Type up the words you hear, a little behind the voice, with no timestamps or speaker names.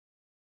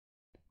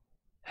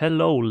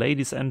Hello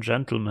ladies and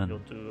gentlemen,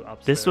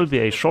 this will be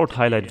a short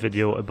highlight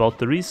video about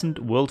the recent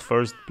world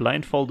first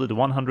blindfolded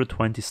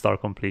 120 star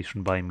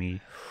completion by me.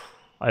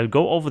 I'll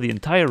go over the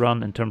entire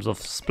run in terms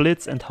of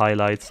splits and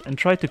highlights and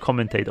try to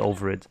commentate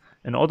over it,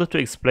 in order to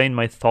explain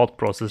my thought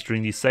process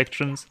during these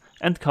sections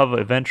and cover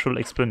eventual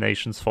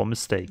explanations for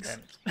mistakes.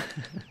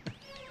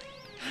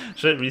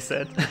 Should I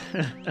reset?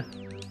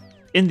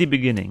 In the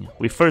beginning,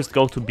 we first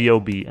go to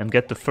BOB and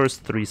get the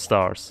first 3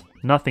 stars,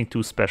 nothing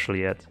too special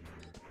yet.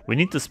 We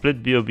need to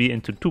split BOB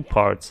into 2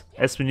 parts,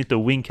 as we need the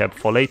wing cap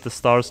for later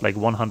stars like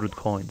 100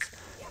 coins,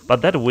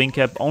 but that wing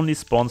cap only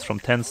spawns from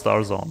 10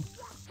 stars on.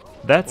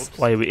 That's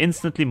why we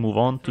instantly move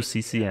on to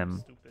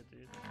CCM.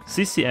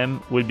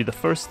 CCM will be the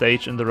first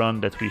stage in the run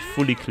that we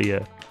fully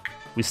clear.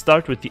 We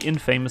start with the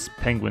infamous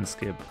penguin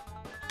skip.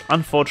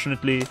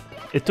 Unfortunately,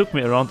 it took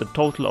me around a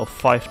total of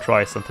 5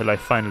 tries until I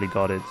finally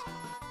got it.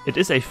 It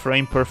is a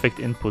frame perfect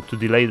input to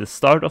delay the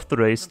start of the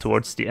race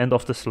towards the end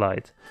of the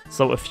slide,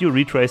 so a few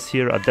retries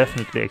here are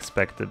definitely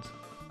expected.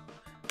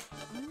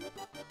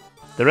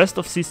 The rest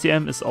of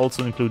CCM is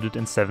also included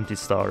in 70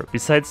 star,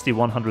 besides the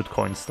 100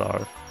 coin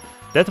star.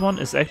 That one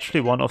is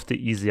actually one of the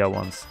easier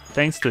ones,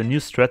 thanks to a new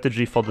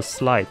strategy for the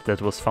slide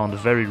that was found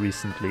very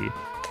recently.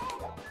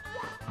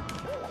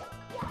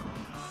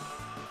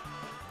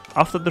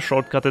 After the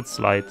shortcutted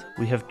slide,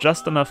 we have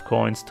just enough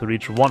coins to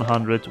reach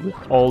 100 with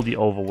all the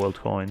overworld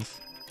coins.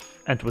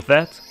 And with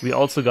that, we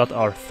also got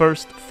our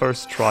first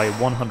try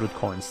 100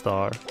 coin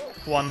star.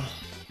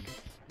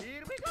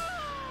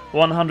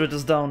 100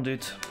 is down,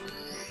 dude.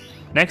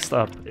 Next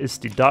up is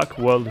the Dark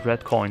World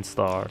red coin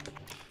star.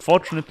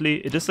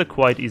 Fortunately, it is a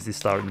quite easy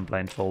star in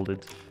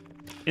Blindfolded.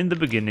 In the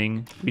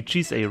beginning, we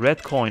choose a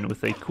red coin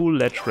with a cool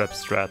ledge grab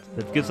strat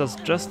that gives us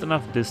just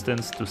enough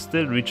distance to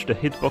still reach the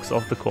hitbox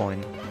of the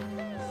coin.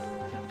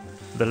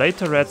 The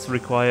later reds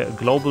require a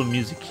global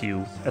music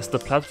cue, as the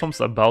platforms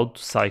are bound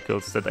to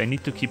cycles that I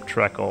need to keep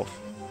track of.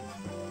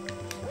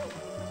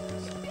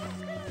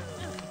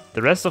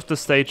 The rest of the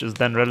stage is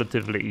then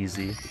relatively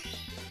easy.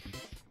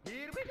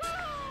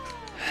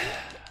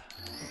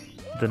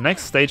 The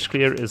next stage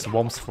clear is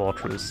Worm's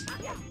Fortress.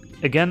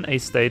 Again a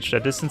stage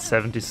that is in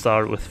 70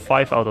 star with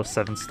 5 out of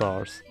 7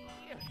 stars.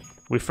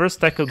 We first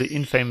tackle the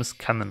infamous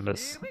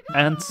Cannonless,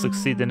 and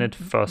succeed in it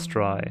first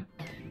try.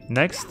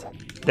 Next,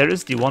 there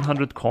is the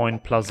 100 coin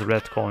plus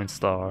red coin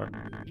star.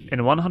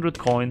 In 100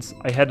 coins,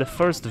 I had a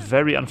first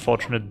very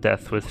unfortunate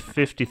death with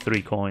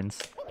 53 coins.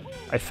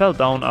 I fell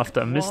down after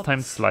a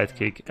mistimed slide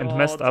kick and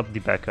messed up the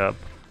backup,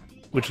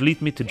 which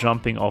led me to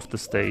jumping off the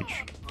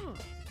stage.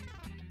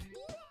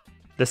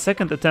 The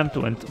second attempt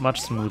went much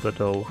smoother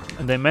though,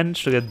 and I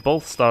managed to get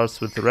both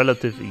stars with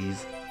relative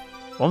ease.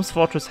 Worm's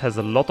Fortress has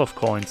a lot of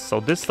coins, so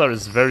this star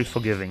is very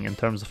forgiving in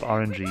terms of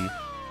RNG.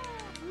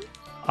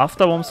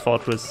 After Worm's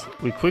Fortress,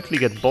 we quickly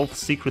get both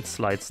secret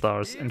slide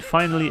stars and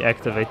finally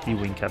activate the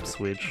wing cap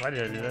switch. Why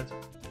did I do that?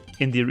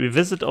 In the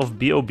revisit of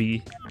BOB,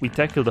 we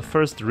tackle the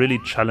first really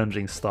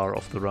challenging star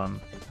of the run,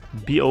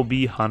 BOB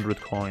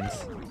 100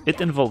 coins. It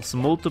involves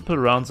multiple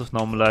rounds of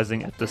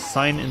normalizing at the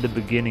sign in the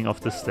beginning of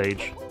the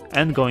stage,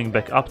 and going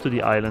back up to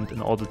the island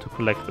in order to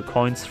collect the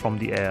coins from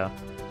the air.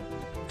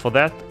 For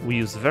that, we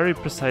use very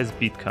precise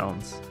beat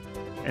counts.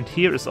 And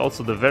here is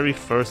also the very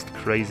first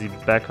crazy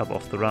backup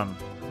of the run.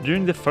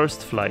 During the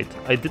first flight,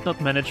 I did not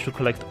manage to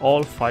collect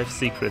all 5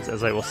 secrets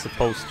as I was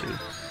supposed to.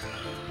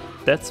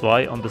 That's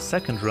why on the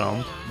second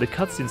round, the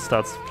cutscene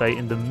starts to play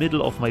in the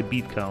middle of my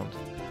beat count.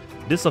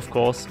 This of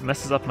course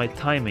messes up my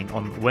timing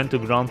on when to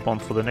ground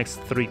pound for the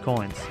next 3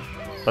 coins.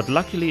 But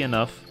luckily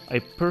enough, I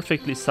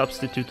perfectly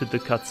substituted the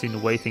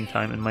cutscene waiting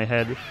time in my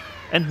head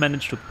and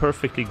managed to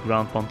perfectly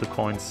ground pound the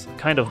coins,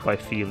 kind of by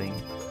feeling.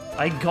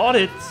 I got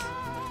it!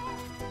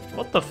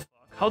 What the fuck?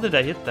 How did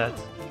I hit that?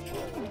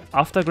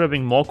 After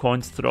grabbing more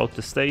coins throughout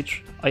the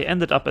stage, I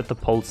ended up at the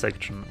pole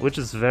section, which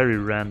is very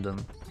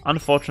random.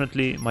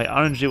 Unfortunately, my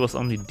RNG was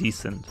only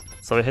decent,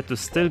 so I had to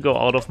still go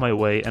out of my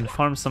way and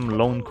farm some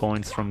lone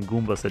coins from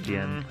Goombas at the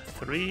end.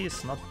 3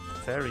 is not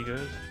very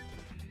good.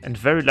 And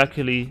very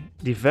luckily,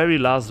 the very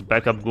last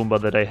backup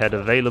Goomba that I had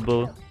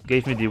available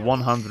gave me the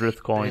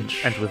 100th coin,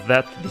 and with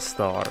that, the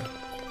star.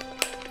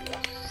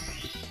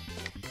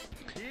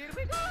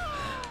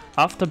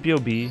 After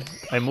BOB,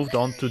 I moved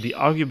on to the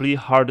arguably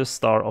hardest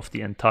star of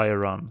the entire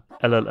run,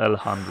 LLL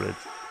 100.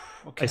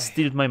 Okay. I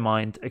steeled my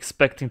mind,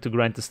 expecting to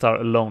grind the star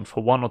alone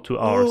for 1 or 2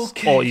 hours,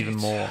 or even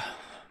more.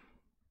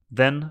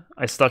 Then,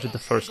 I started the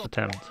first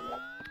attempt.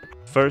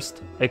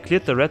 First, I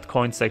cleared the red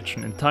coin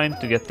section in time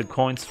to get the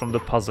coins from the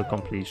puzzle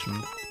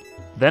completion.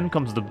 Then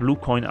comes the blue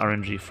coin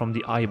RNG from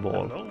the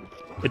eyeball.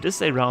 It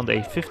is around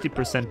a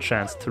 50%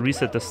 chance to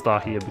reset the star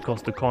here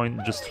because the coin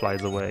just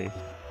flies away.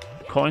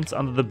 Coins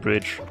under the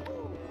bridge.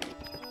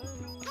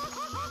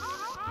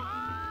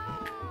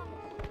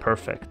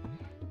 Perfect.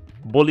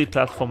 Bully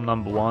platform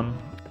number 1,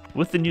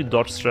 with the new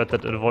dodge strat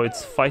that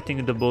avoids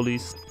fighting the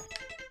bullies.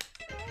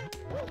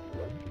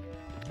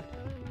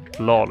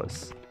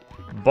 Flawless.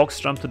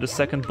 Box jump to the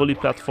second bully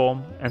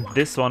platform, and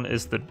this one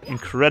is the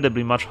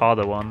incredibly much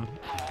harder one.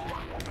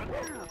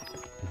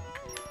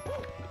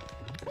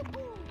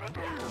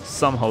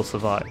 somehow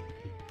survive.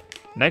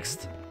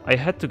 Next, I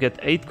had to get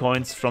 8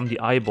 coins from the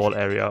eyeball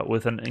area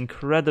with an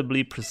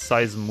incredibly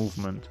precise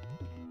movement.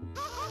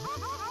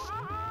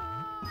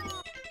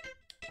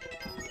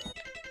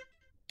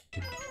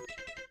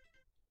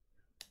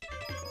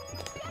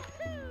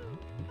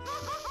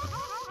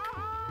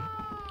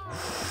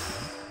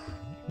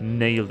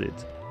 Nailed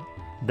it.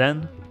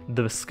 Then,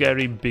 the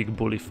scary big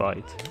bully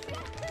fight.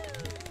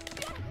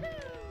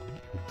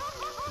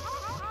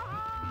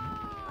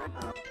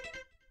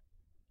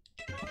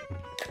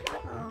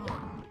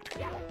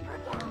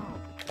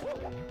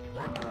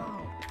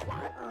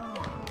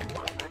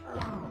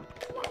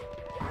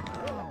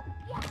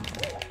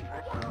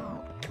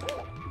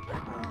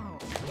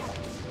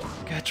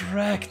 Get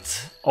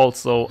wrecked!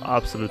 Also,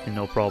 absolutely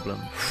no problem.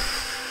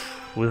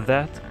 With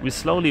that, we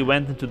slowly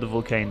went into the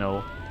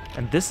volcano,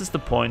 and this is the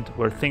point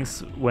where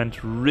things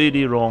went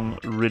really wrong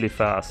really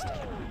fast.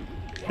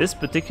 This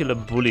particular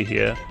bully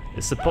here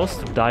is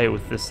supposed to die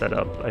with this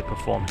setup I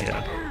perform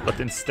here, but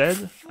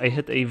instead I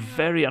hit a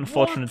very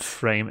unfortunate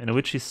frame in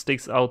which he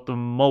sticks out the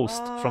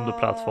most from the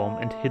platform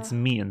and hits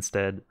me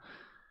instead.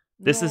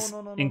 This is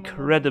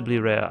incredibly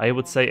rare, I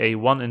would say a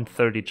 1 in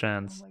 30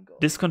 chance.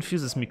 This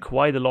confuses me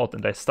quite a lot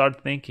and I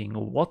start thinking,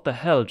 what the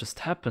hell just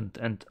happened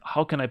and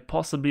how can I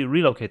possibly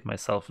relocate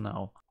myself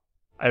now?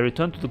 I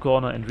return to the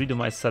corner and redo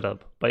my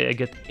setup, but I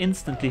get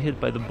instantly hit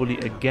by the bully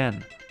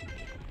again.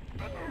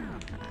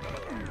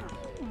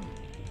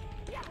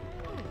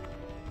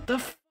 The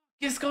f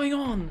is going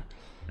on?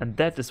 And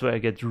that is where I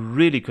get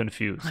really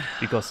confused,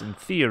 because in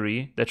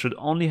theory that should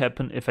only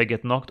happen if I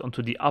get knocked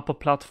onto the upper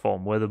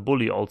platform where the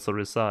bully also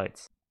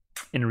resides.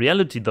 In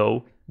reality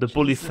though, the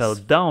bully fell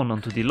down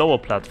onto the lower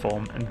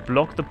platform and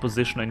blocked the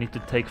position I need to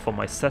take for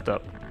my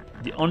setup.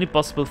 The only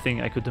possible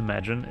thing I could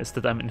imagine is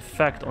that I'm in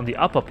fact on the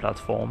upper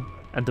platform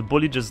and the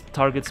bully just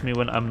targets me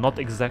when I'm not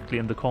exactly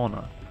in the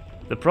corner.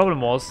 The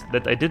problem was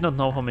that I did not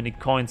know how many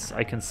coins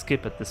I can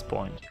skip at this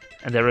point,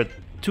 and there are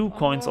 2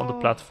 coins on the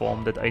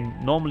platform that I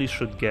normally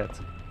should get.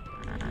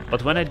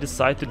 But when I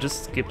decide to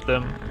just skip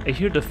them, I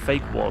hear the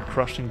fake wall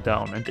crushing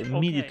down and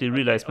immediately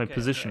realize my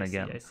position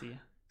again.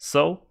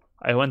 So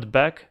I went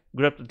back,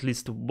 grabbed at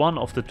least 1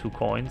 of the 2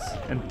 coins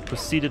and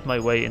proceeded my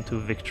way into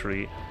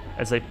victory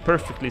as I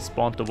perfectly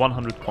spawned the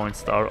 100 coin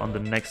star on the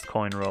next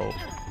coin row.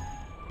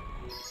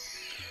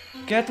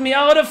 Get me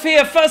out of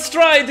here! First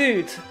try,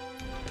 dude!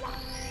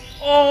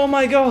 Oh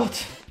my god!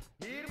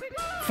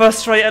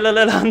 First try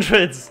LLL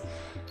hundreds!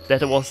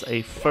 That was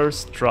a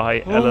first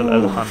try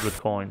LLL 100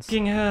 coins.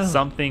 Hell.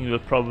 Something we'll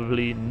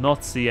probably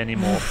not see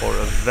anymore for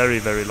a very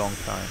long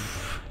time.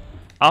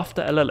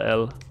 After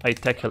LLL, I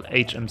tackle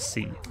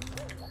HMC.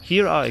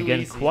 Here are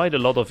again quite a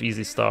lot of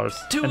easy stars,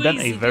 and then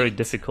a very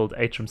difficult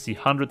HMC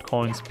 100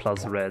 coins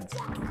plus reds.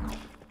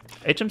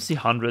 HMC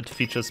 100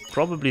 features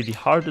probably the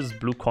hardest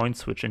blue coin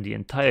switch in the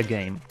entire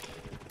game.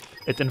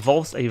 It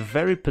involves a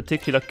very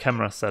particular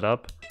camera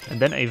setup and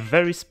then a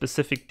very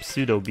specific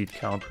pseudo beat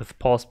count with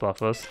pause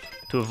buffers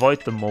to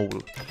avoid the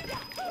mole.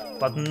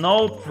 But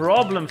no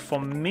problem for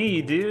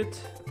me, dude.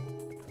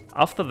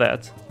 After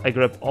that, I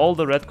grab all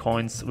the red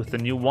coins with the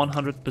new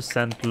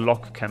 100%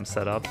 lock cam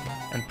setup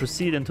and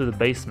proceed into the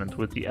basement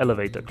with the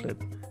elevator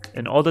clip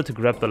in order to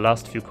grab the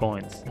last few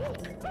coins.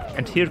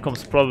 And here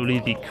comes probably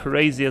the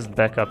craziest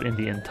backup in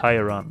the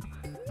entire run.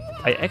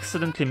 I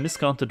accidentally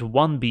miscounted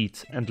 1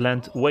 beat and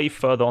land way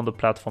further on the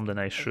platform than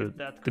I should.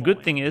 The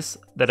good thing is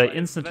that I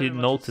instantly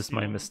noticed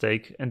my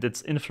mistake and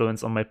its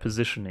influence on my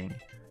positioning.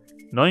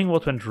 Knowing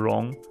what went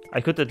wrong,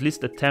 I could at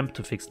least attempt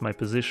to fix my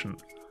position.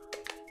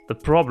 The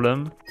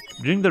problem,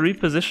 during the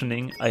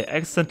repositioning, I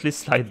accidentally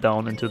slide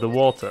down into the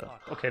water.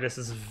 Okay, this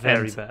is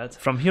very bad.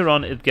 From here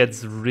on it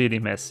gets really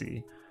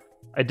messy.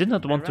 I did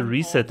not want to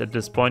reset at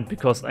this point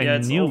because I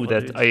knew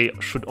that I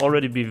should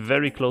already be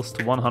very close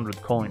to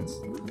 100 coins.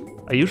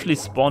 I usually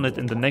spawn it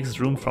in the next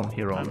room from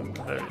here on,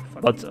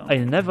 but I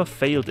never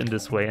failed in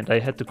this way and I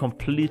had to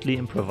completely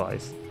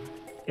improvise.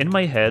 In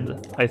my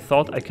head, I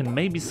thought I can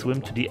maybe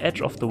swim to the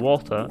edge of the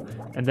water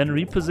and then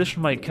reposition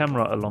my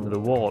camera along the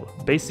wall,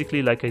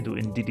 basically like I do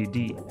in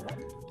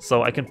DDD,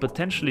 so I can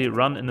potentially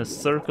run in a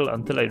circle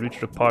until I reach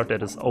the part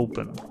that is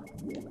open.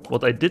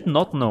 What I did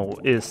not know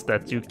is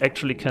that you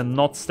actually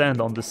cannot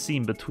stand on the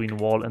seam between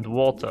wall and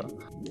water.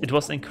 It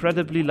was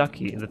incredibly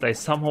lucky that I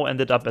somehow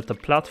ended up at the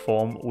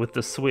platform with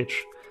the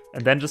switch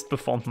and then just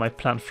performed my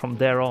plan from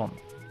there on.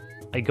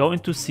 I go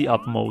into see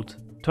up mode,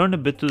 turn a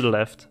bit to the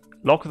left,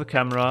 lock the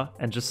camera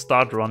and just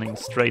start running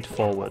straight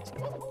forward.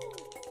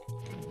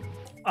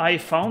 I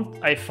found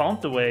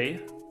the way.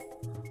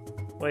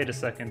 Wait a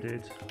second,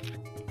 dude.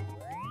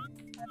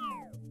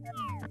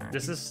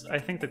 This is, I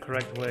think, the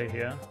correct way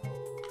here.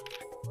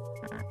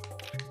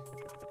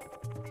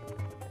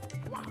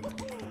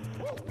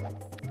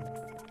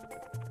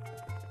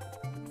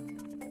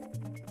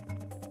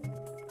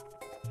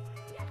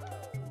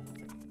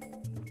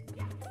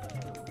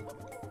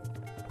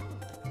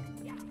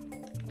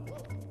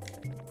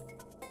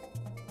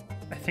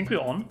 I think we're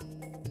on.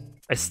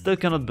 I still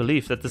cannot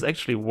believe that this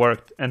actually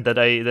worked and that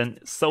I then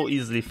so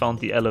easily found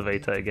the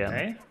elevator again.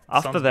 Okay.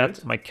 After Sounds that,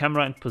 good. my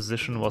camera and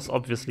position was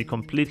obviously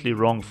completely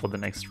wrong for the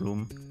next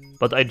room,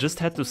 but I just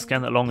had to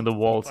scan along the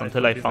walls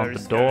until I found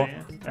the door,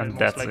 and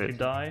that's it.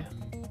 Die.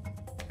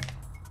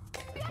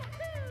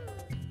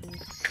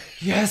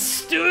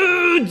 Yes,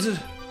 dude!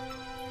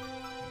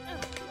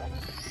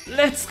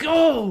 Let's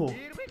go!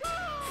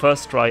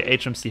 First try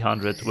HMC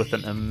 100 with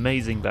an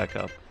amazing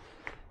backup.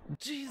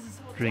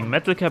 During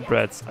Metal Cap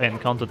Rats, I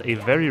encountered a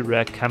very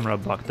rare camera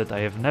bug that I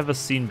have never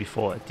seen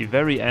before at the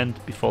very end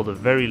before the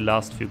very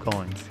last few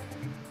coins.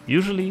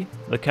 Usually,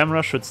 the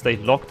camera should stay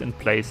locked in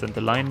place and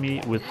align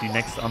me with the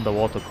next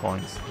underwater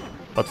coins,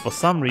 but for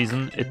some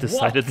reason it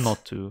decided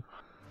not to.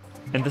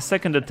 In the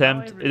second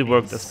attempt, it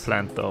worked as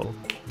planned though.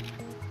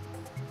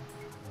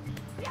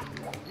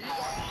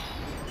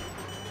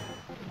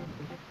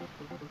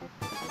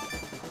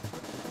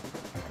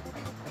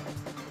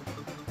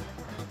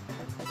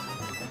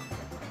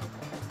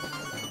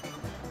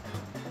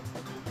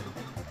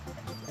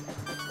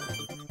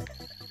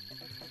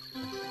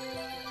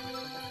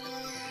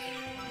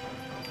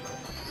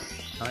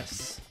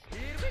 Nice.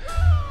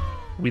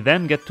 We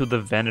then get to the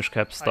Vanish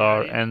Cap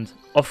star and,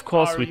 of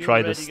course, we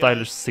try the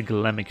stylish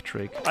Sigilemic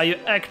trick. Are you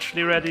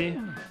actually ready?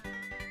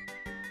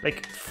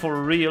 Like,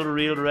 for real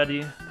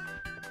ready?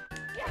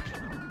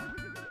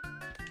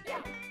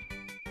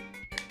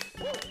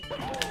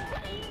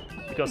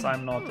 Because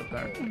I'm not,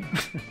 apparently.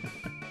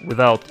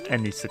 Without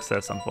any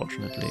success,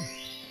 unfortunately.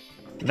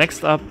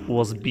 Next up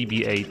was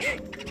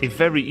BBH, a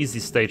very easy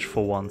stage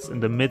for once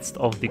in the midst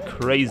of the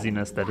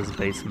craziness that is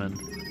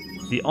Basement.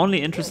 The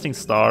only interesting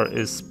star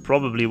is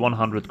probably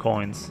 100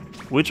 coins,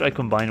 which I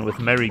combine with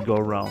Merry Go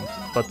Round,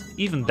 but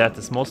even that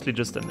is mostly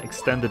just an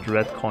extended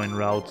red coin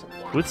route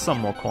with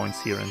some more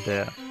coins here and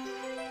there.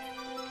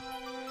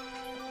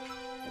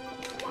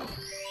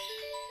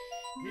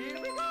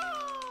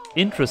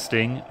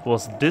 Interesting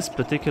was this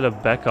particular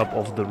backup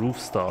of the roof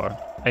star.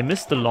 I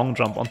missed the long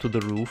jump onto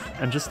the roof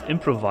and just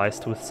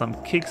improvised with some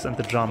kicks and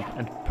the jump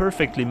and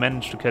perfectly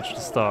managed to catch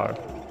the star.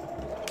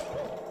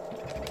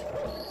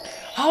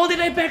 How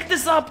did I back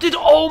this up, dude?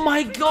 Oh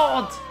my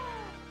god!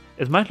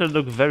 It might not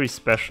look very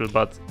special,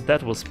 but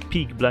that was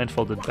peak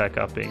blindfolded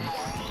backupping.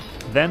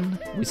 Then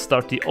we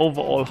start the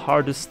overall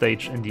hardest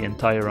stage in the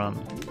entire run,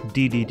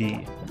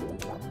 DDD.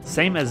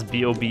 Same as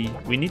BOB,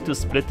 we need to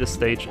split the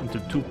stage into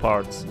two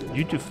parts,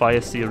 due to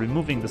Firesteer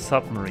removing the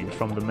submarine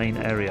from the main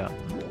area.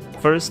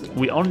 First,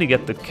 we only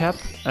get the cap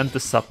and the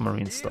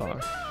submarine star.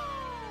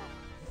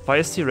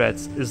 Firesteer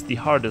Rats is the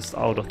hardest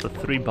out of the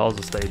three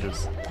Bowser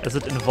stages, as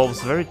it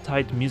involves very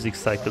tight music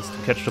cycles to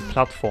catch the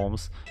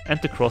platforms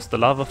and to cross the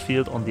lava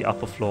field on the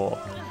upper floor.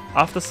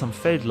 After some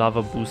failed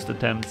lava boost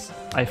attempts,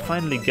 I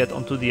finally get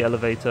onto the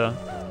elevator,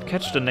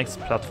 catch the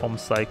next platform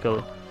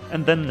cycle,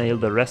 and then nail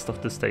the rest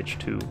of the stage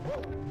too.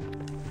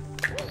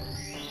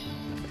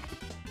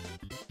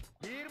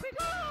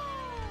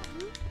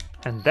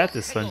 And that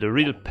is when the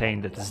real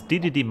pain that is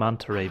DDD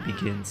Manta Ray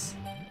begins.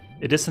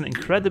 It is an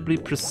incredibly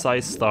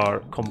precise star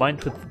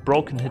combined with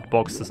broken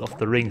hitboxes of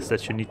the rings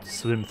that you need to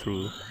swim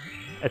through.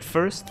 At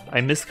first,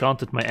 I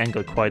miscounted my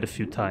angle quite a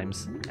few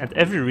times, and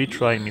every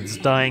retry means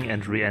dying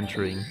and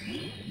re-entering.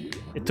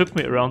 It took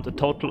me around a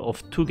total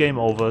of 2 game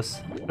overs,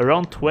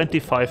 around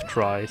 25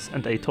 tries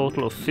and a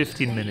total of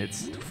 15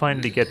 minutes to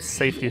finally get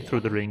safely through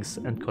the rings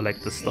and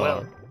collect the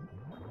star.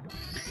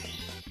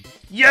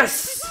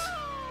 Yes!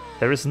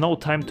 There is no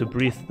time to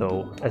breathe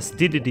though, as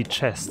DDD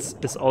Chests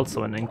is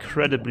also an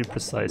incredibly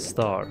precise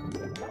star.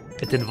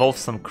 It involves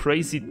some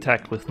crazy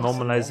tech with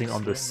normalizing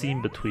on the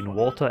seam between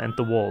water and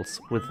the walls,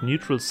 with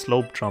neutral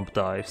slope jump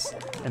dives,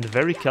 and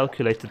very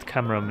calculated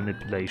camera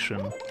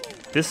manipulation.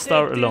 This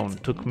star alone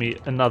took me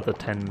another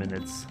 10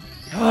 minutes.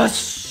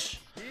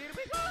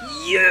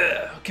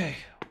 Yeah! Okay.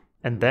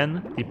 And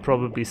then the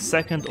probably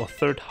second or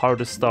third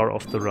hardest star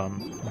of the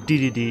run,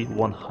 DDD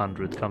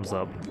 100, comes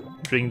up.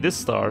 During this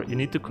star, you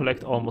need to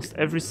collect almost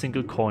every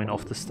single coin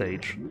off the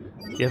stage.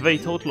 You have a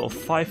total of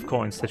 5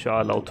 coins that you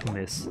are allowed to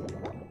miss.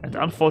 And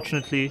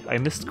unfortunately, I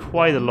missed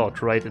quite a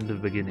lot right in the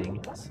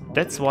beginning.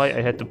 That's why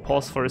I had to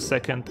pause for a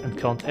second and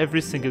count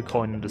every single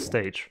coin in the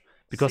stage,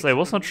 because I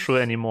was not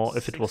sure anymore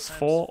if it was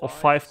 4 or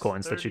 5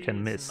 coins that you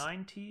can miss.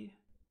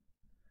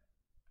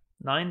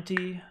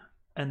 90,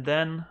 and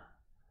then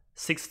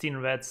 16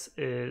 reds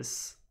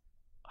is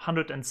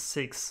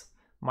 106.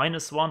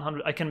 Minus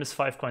 100, I can miss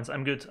 5 coins,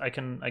 I'm good, I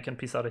can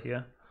peace out of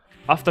here.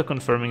 After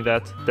confirming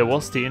that, there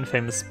was the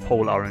infamous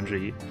pole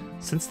RNG,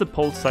 since the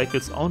pole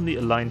cycles only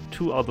aligned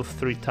 2 out of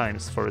 3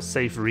 times for a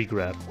safe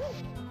regrab.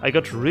 I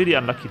got really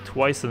unlucky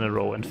twice in a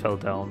row and fell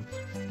down,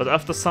 but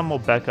after some more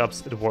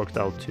backups it worked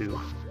out too.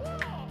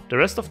 The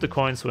rest of the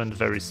coins went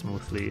very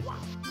smoothly.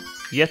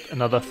 Yet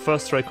another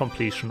first try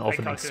completion of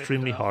an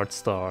extremely hard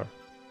star.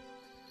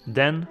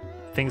 Then,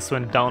 things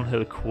went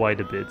downhill quite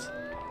a bit.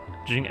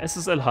 During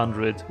SSL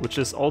 100, which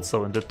is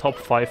also in the top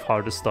 5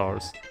 hardest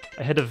stars,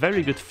 I had a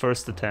very good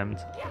first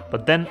attempt,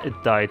 but then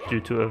it died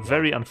due to a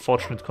very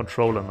unfortunate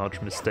controller nudge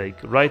mistake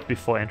right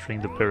before entering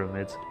the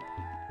pyramid.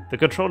 The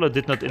controller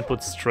did not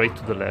input straight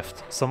to the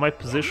left, so my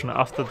position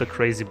after the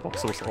crazy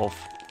box was off.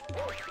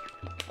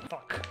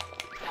 Fuck.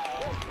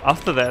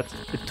 After that,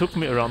 it took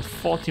me around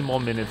 40 more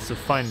minutes to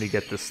finally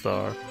get this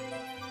star.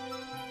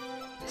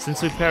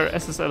 Since we pair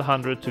SSL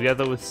 100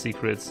 together with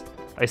secrets,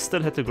 I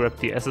still had to grab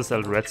the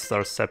SSL red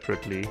star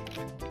separately.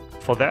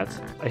 For that,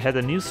 I had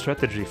a new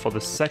strategy for the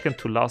second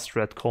to last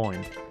red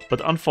coin,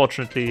 but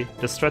unfortunately,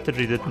 the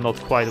strategy did not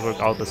quite work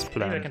out as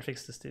planned. Maybe I can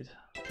fix this, dude.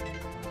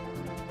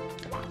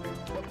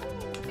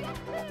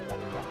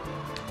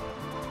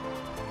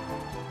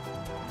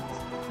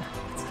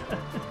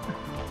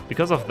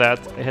 Because of that,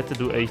 I had to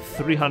do a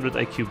 300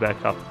 IQ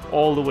backup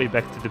all the way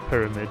back to the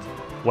pyramid,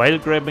 while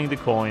grabbing the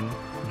coin,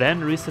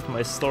 then reset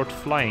my stored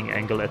flying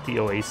angle at the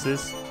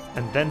oasis,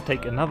 and then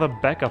take another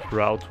backup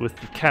route with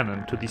the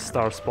cannon to the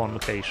star spawn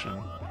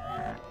location.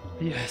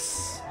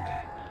 Yes!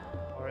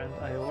 Okay. And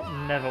I will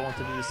never want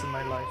to do this in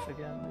my life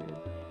again,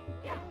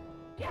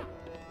 dude.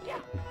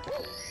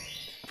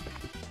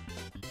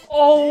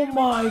 Oh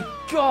my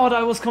god,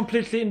 I was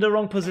completely in the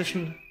wrong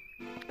position.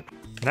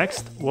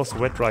 Next was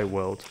Wet Dry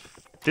World.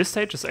 This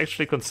stage is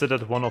actually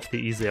considered one of the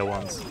easier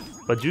ones,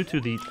 but due to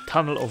the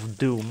Tunnel of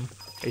Doom,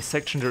 a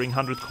section during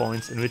 100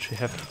 coins in which you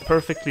have to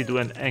perfectly do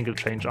an angle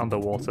change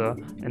underwater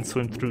and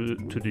swim through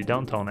to the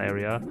downtown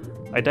area,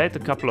 I died a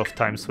couple of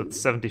times with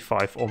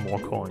 75 or more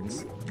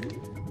coins.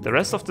 The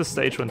rest of the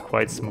stage went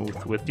quite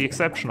smooth, with the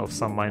exception of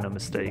some minor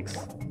mistakes.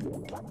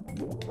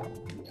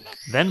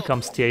 Then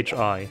comes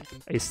THI,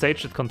 a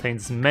stage that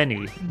contains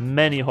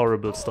many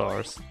horrible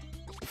stars.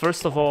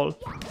 First of all,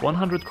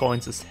 100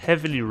 coins is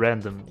heavily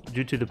random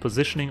due to the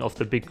positioning of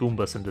the big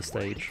Goombas in the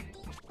stage.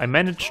 I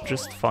managed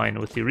just fine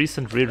with the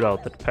recent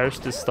reroute that pairs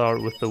this star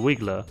with the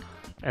Wiggler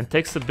and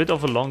takes a bit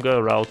of a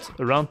longer route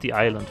around the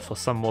island for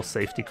some more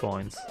safety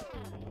coins.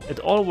 It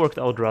all worked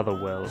out rather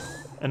well.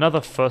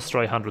 Another first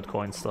try 100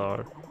 coin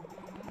star.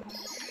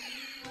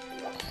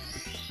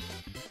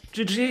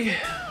 GG.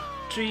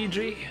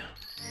 GG.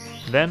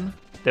 Then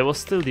there was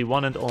still the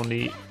one and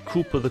only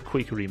Cooper the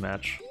Quick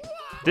rematch.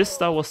 This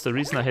star was the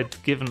reason I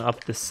had given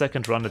up the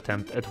second run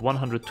attempt at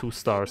 102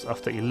 stars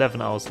after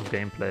 11 hours of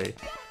gameplay.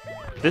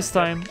 This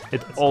time,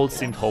 it all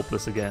seemed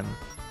hopeless again.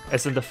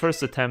 As in the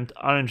first attempt,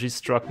 RNG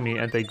struck me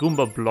and a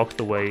Goomba blocked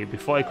the way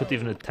before I could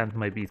even attempt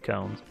my beat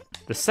count.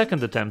 The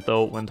second attempt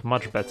though went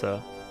much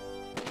better.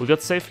 We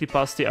got safely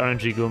past the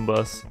RNG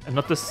Goombas and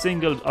not a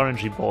single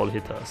RNG ball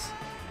hit us.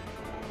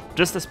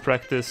 Just as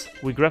practice,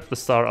 we grabbed the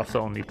star after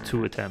only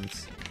 2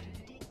 attempts.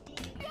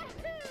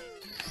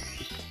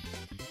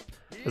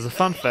 As a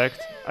fun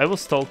fact, I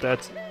was told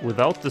that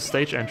without the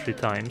stage entry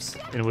times,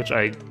 in which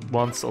I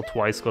once or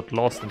twice got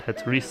lost and had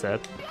to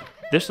reset,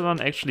 this run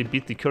actually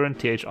beat the current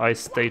THI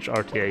stage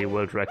RTA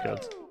world record.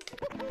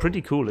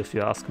 Pretty cool if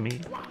you ask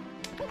me.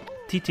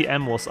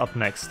 TTM was up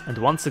next, and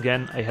once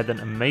again I had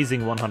an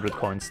amazing 100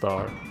 coin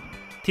star.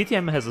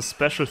 TTM has a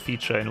special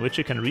feature in which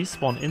you can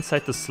respawn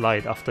inside the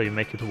slide after you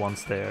make it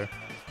once there.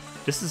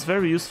 This is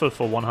very useful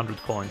for 100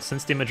 coins,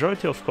 since the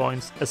majority of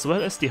coins, as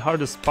well as the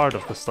hardest part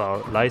of the star,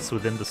 lies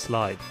within the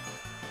slide.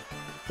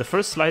 The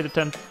first slide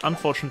attempt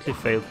unfortunately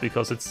failed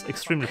because it's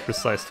extremely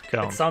precise to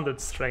count. It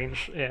sounded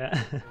strange,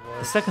 yeah.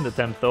 The second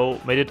attempt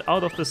though made it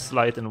out of the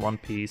slide in one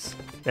piece,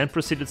 then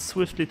proceeded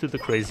swiftly to the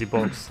crazy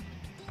box.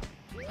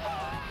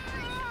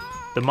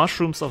 The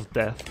Mushrooms of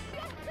Death.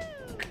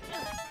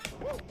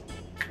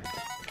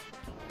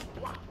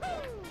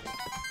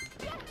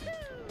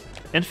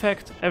 In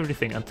fact,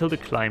 everything until the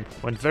climb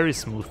went very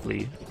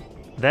smoothly.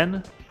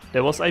 Then,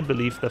 there was, I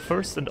believe, the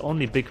first and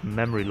only big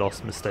memory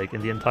loss mistake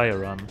in the entire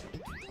run.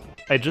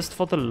 I just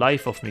for the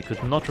life of me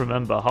could not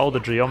remember how the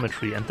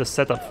geometry and the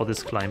setup for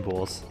this climb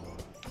was.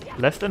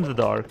 Left in the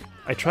dark,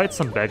 I tried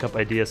some backup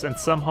ideas and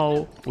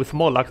somehow, with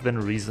more luck than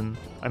reason,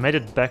 I made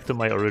it back to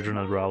my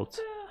original route.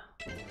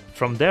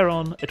 From there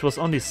on, it was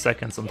only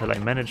seconds until I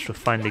managed to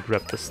finally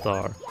grab the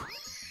star.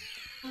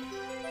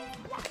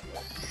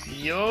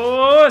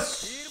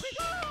 Yes!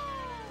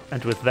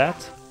 And with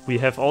that, we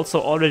have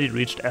also already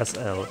reached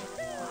SL.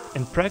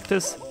 In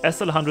practice,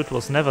 SL 100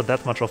 was never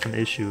that much of an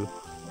issue,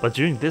 but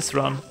during this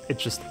run, it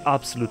just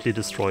absolutely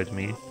destroyed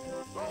me.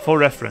 For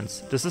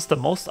reference, this is the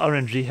most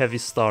RNG heavy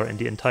star in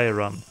the entire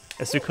run,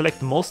 as you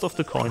collect most of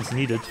the coins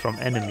needed from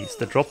enemies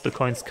that drop the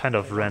coins kind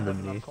of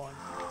randomly.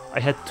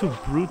 I had 2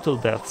 brutal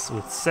deaths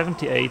with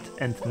 78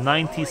 and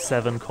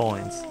 97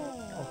 coins.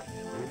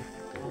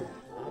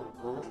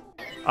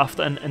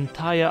 After an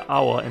entire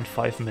hour and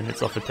 5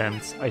 minutes of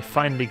attempts, I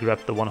finally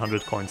grabbed the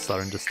 100 coin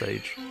star in the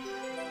stage.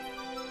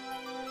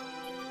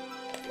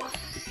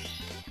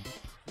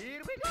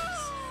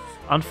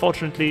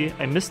 Unfortunately,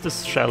 I missed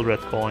this shell red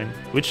coin,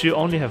 which you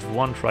only have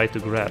one try to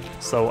grab,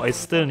 so I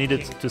still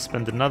needed to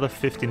spend another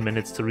 15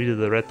 minutes to read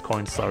the red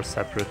coin star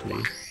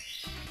separately.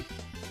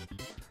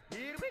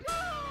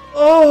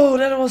 Oh,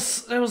 that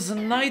was a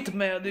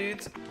nightmare,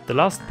 dude. The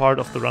last part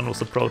of the run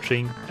was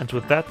approaching, and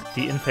with that,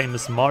 the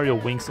infamous Mario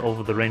Wings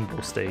Over the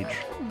Rainbow stage.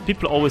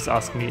 People always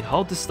ask me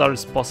how this star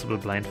is possible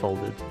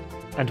blindfolded.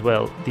 And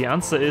well, the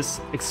answer is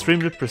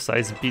extremely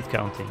precise beat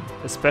counting,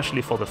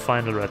 especially for the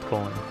final red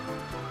coin.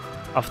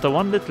 After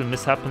one little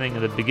mishappening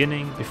in the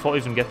beginning, before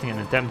even getting an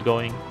attempt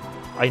going,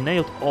 I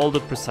nailed all the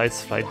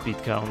precise flight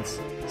beat counts,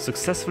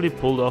 successfully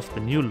pulled off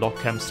the new lock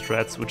cam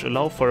strats which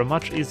allow for a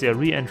much easier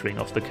re-entering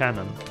of the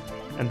cannon,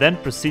 and then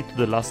proceed to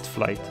the last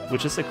flight,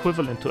 which is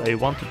equivalent to a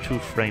 1 to 2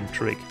 frame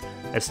trick,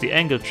 as the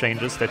angle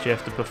changes that you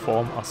have to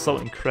perform are so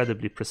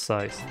incredibly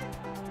precise.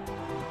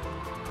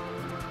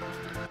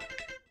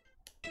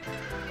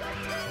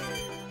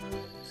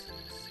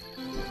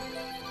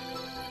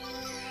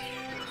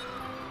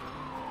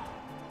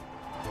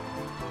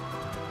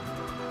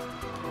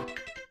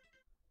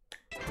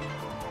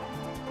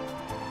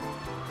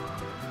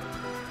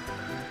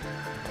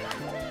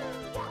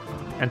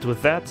 And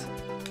with that,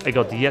 I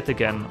got yet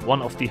again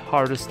one of the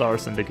hardest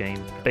stars in the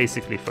game,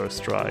 basically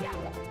first try.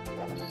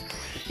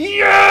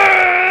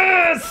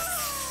 Yes!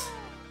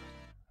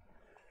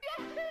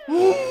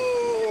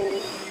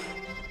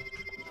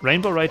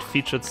 Rainbow Ride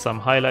featured some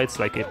highlights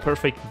like a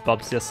perfect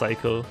Bubzia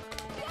cycle,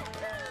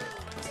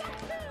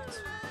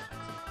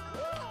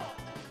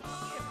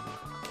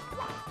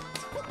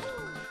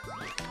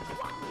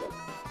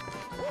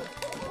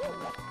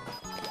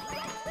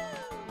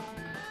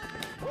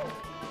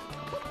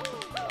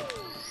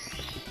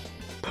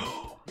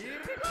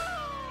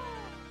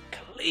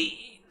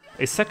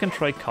 a second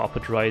try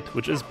carpet ride,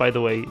 which is by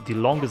the way the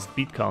longest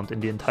beat count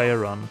in the entire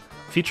run,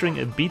 featuring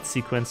a beat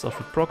sequence of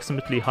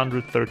approximately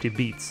 130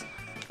 beats,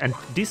 and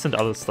decent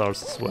other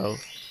stars as well.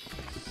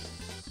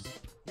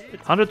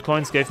 100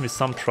 coins gave me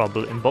some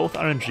trouble in both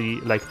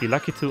RNG, like the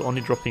Laqiunta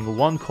only dropping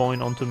 1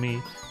 coin onto me,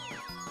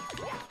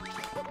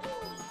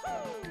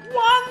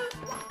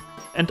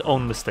 and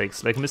own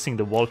mistakes, like missing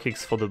the wall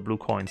kicks for the blue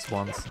coins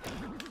once.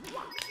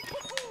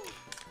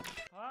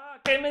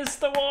 Fuck, I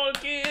missed the wall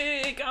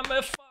kick! I'm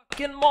a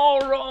fucking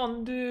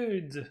moron,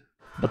 dude!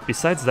 But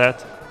besides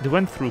that, they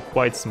went through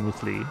quite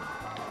smoothly.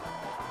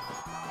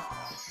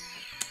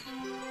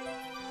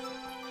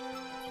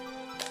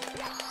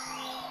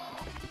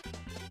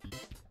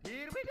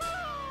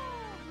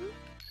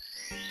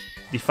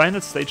 The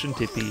final stage in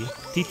Tippy,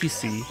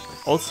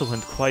 TTC, also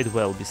went quite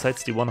well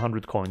besides the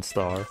 100 coin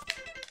star.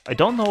 I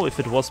don't know if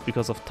it was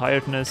because of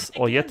tiredness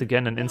or yet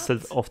again an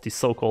instance of the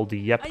so-called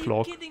yap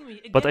clock,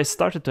 but I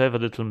started to have a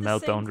little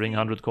meltdown during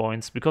 100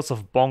 coins because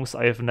of bonks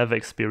I have never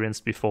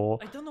experienced before,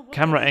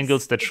 camera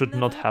angles that should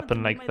not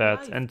happen like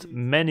that, and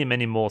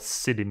many more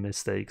silly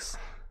mistakes.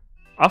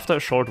 After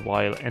a short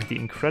while and the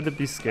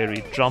incredibly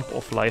scary jump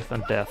of life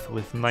and death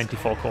with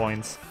 94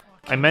 coins,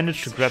 I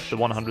managed to grab the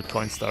 100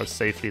 coin star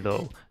safely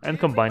though, and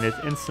combine it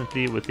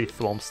instantly with the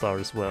Thwomp star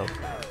as well.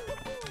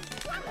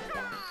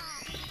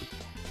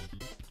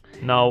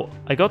 Now,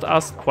 I got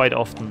asked quite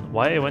often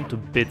why I went to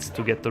bids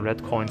to get the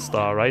red coin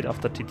star right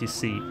after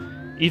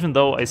TTC, even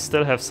though I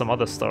still have some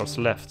other stars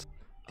left.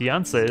 The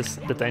answer is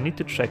that I need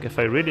to check if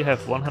I really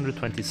have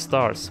 120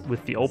 stars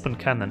with the open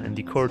cannon in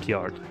the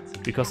courtyard,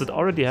 because it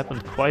already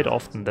happened quite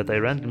often that I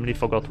randomly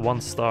forgot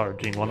 1 star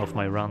during one of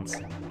my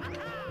runs.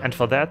 And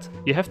for that,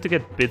 you have to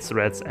get bids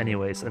reds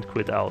anyways and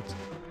quit out.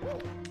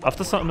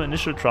 After some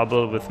initial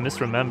trouble with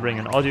misremembering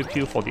an audio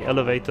cue for the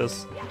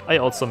elevators, I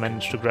also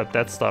managed to grab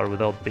that star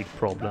without big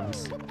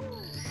problems.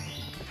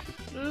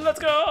 Let's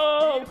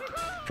go!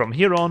 From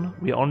here on,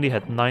 we only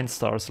had 9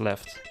 stars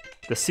left.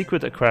 The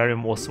secret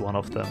aquarium was one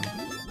of them.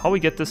 How we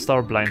get this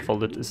star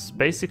blindfolded is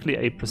basically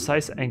a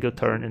precise angle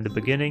turn in the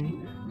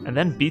beginning, and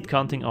then beat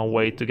counting our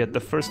way to get the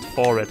first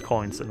 4 red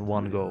coins in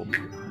one go.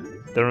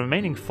 The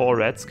remaining 4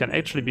 reds can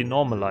actually be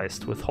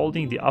normalized with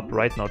holding the up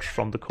right notch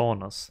from the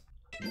corners.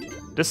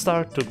 This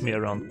star took me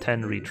around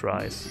 10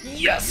 retries.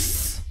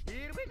 Yes!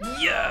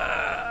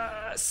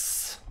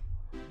 Yes!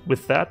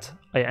 With that,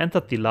 I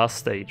entered the last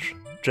stage,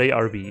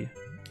 JRB,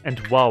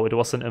 and wow, it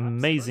was an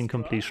amazing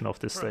completion of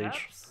this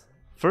stage.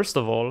 First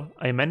of all,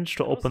 I managed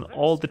to open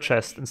all the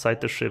chests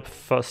inside the ship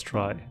first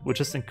try, which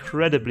is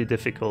incredibly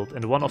difficult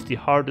and one of the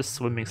hardest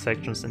swimming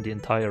sections in the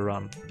entire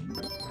run.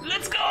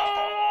 Let's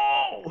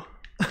go!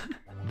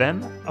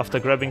 Then, after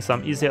grabbing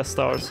some easier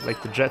stars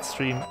like the jet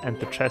stream and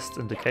the chest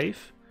in the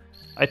cave,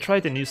 I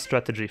tried a new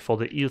strategy for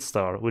the eel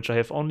star, which I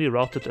have only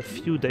routed a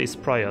few days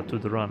prior to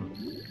the run.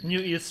 New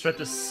eel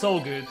strat is so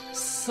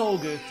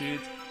good,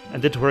 dude.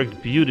 And it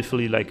worked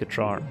beautifully like a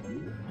charm.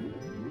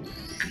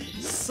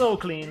 So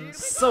clean,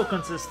 so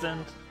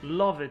consistent,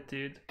 love it,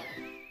 dude.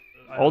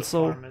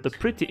 Also, the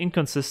pretty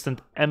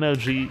inconsistent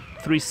MLG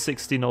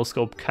 360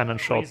 no-scope cannon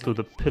shot to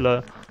the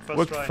pillar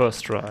worked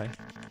first try.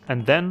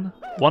 And then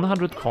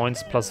 100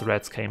 coins plus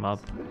reds came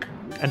up.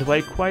 And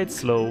while quite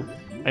slow,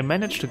 I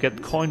managed to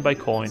get coin by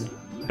coin,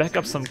 back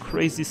up some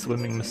crazy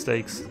swimming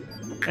mistakes,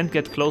 and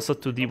get closer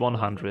to the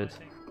 100.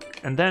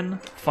 And then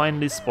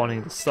finally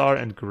spawning the star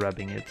and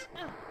grabbing it.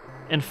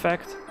 In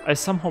fact, I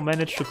somehow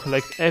managed to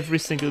collect every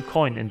single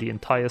coin in the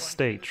entire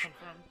stage.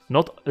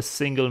 Not a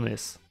single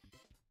miss.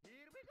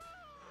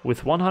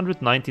 With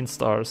 119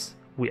 stars,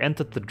 we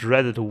entered the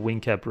dreaded wing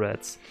cap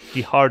reds,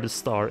 the hardest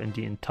star in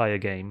the entire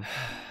game.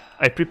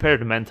 I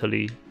prepared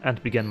mentally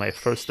and began my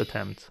first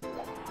attempt.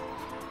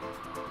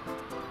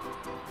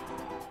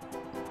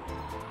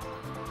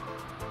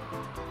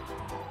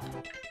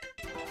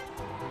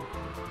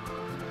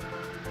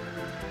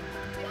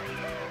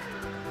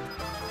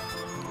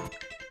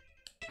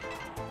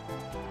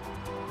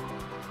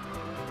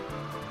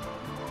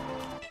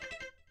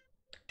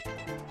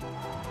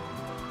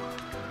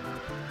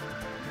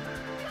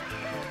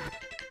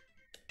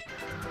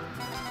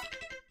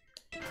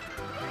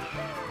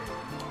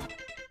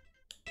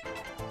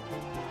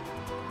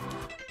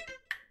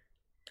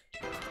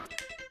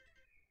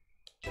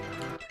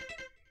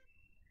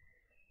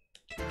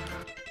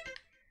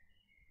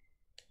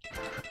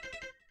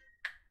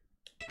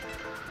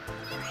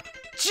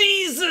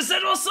 Jesus,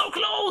 that was so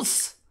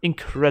close!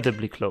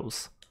 Incredibly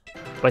close.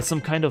 By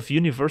some kind of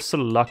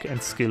universal luck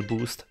and skill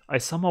boost, I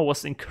somehow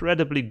was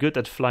incredibly good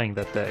at flying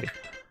that day.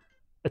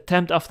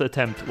 Attempt after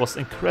attempt was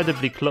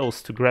incredibly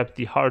close to grab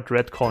the hard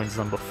red coins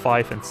number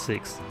 5 and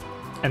 6.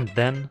 And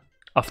then,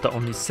 after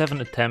only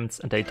 7 attempts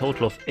and a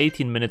total of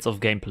 18 minutes of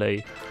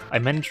gameplay, I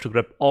managed to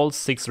grab all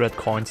 6 red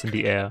coins in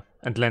the air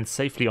and land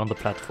safely on the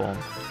platform.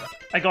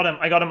 I got him,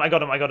 I got him, I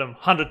got him, I got him.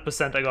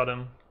 100% I got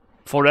him.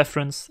 For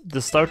reference, the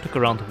start took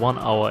around 1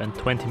 hour and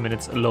 20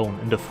 minutes alone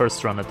in the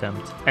first run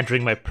attempt, and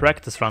during my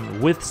practice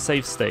run with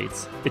save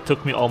states, it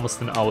took me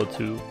almost an hour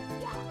too.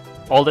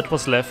 All that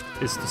was left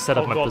is to set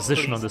up my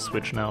position on the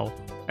switch now,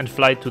 and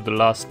fly to the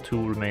last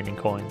 2 remaining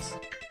coins.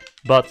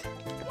 But...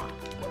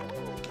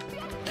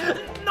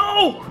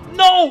 No!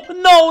 No!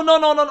 No! No!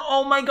 No! No!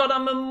 Oh my god,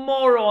 I'm a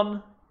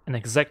moron! In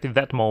exactly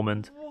that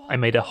moment, I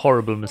made a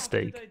horrible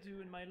mistake.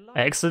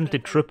 I accidentally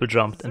triple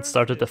jumped and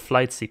started a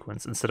flight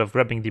sequence instead of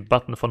grabbing the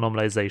button for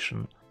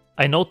normalization.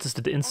 I noticed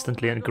it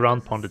instantly and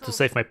ground pounded to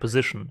save my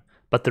position,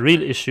 but the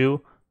real issue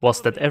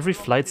was that every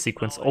flight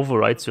sequence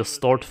overrides your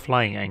stored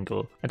flying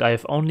angle, and I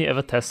have only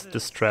ever tested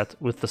this strat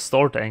with the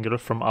stored angle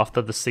from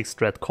after the 6th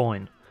red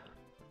coin.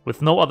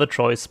 With no other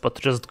choice but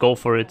to just go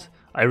for it,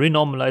 I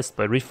renormalized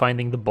by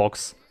refinding the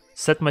box,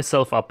 set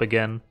myself up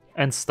again,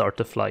 and start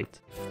the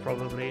flight.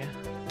 Probably.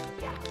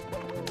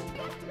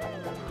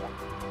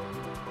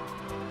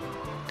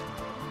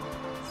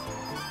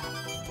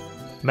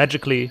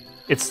 Magically,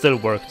 it still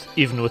worked,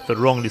 even with the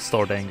wrongly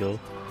stored angle.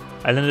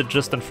 I landed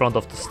just in front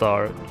of the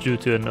star, due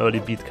to an early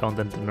beat count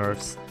and the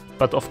nerfs,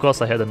 but of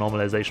course I had a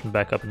normalization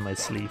backup in my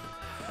sleeve.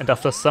 And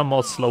after some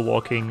more slow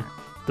walking,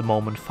 the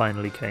moment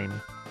finally came.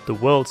 The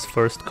world's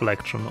first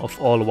collection of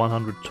all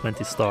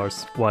 120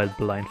 stars while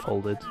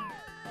blindfolded.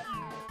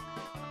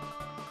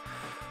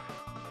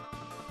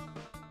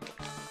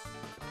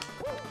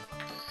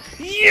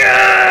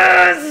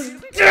 Yes!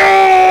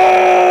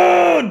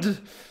 Dude!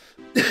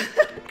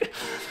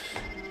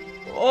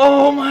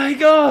 Oh my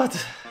god!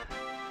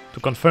 To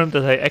confirm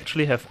that I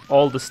actually have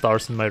all the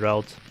stars in my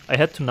route, I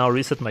had to now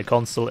reset my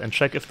console and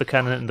check if the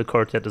cannon in the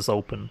courtyard is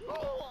open.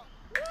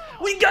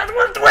 We got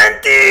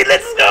 120!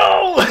 Let's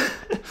go!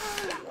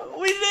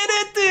 We did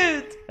it,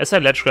 dude! As I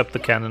ledge grabbed the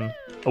cannon,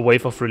 a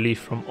wave of relief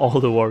from all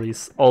the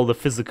worries, all the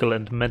physical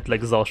and mental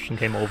exhaustion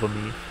came over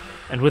me,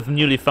 and with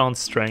newly found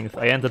strength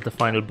I entered the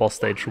final boss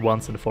stage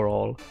once and for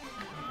all.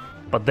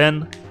 But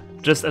then,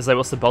 just as I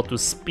was about to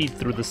speed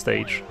through the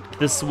stage,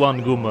 this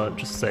one Goomba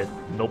just said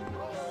nope.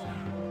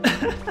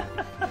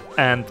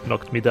 And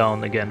knocked me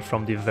down again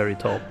from the very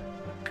top.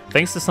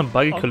 Thanks to some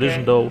buggy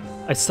collision though,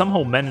 I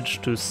somehow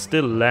managed to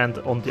still land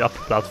on the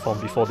upper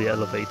platform before the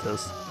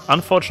elevators.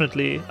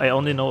 Unfortunately, I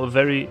only know a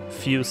very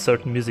few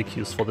certain music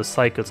cues for the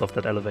cycles of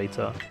that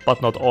elevator,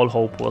 but not all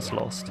hope was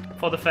lost.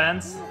 For the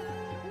fans.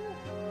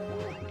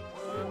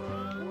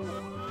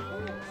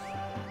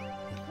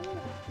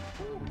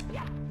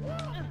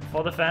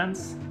 For the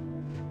fans.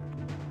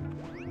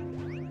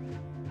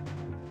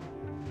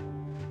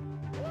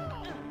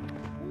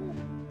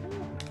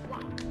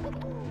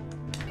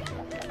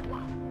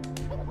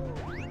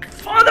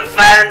 For the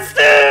fans,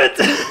 dude!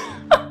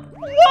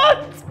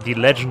 What? The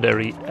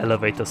legendary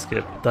elevator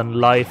skip, done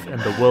live in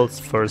the world's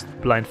first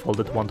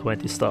blindfolded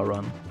 120 star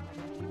run.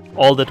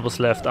 All that was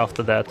left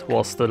after that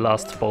was the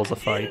last Bowser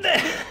fight.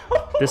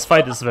 This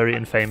fight is very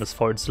infamous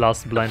for its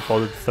last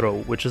blindfolded throw,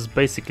 which is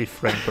basically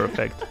frame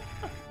perfect.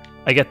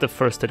 I get the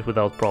first hit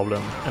without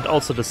problem, and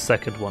also the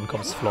second one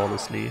comes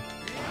flawlessly.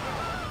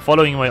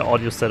 Following my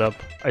audio setup,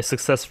 I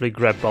successfully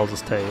grab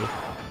Bowser's tail,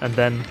 and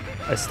then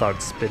I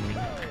start spinning.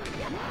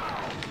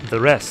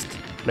 The rest,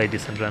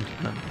 ladies and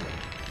gentlemen,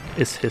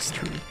 is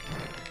history.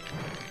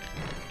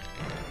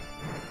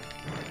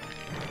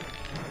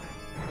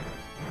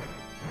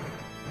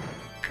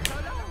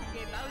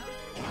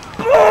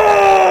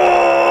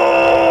 Boom!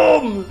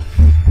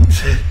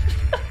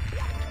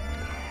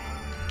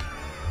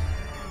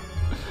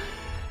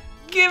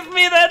 Give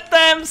me that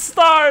damn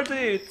star,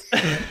 dude!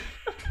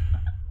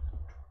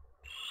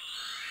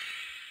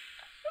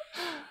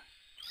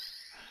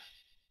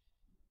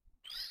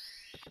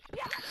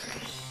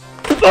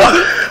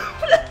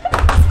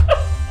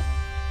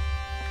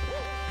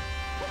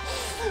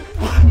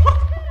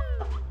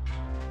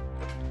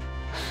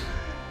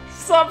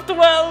 Sub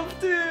 12,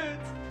 dude!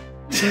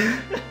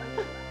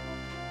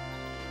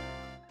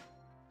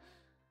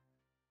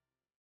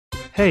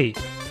 Hey,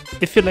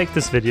 if you like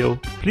this video,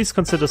 please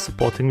consider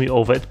supporting me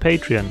over at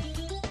Patreon.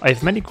 I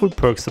have many cool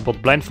perks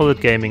about blindfolded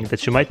gaming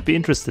that you might be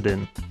interested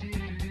in.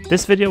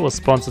 This video was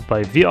sponsored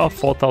by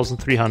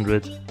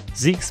VR4300,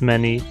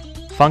 ZXMany,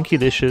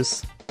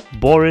 Funkylicious,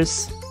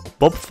 Boris,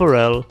 Bob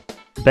Farrell,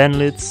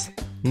 Benlitz,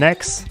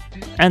 Nex,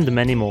 and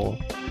many more.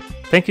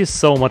 Thank you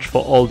so much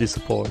for all the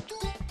support.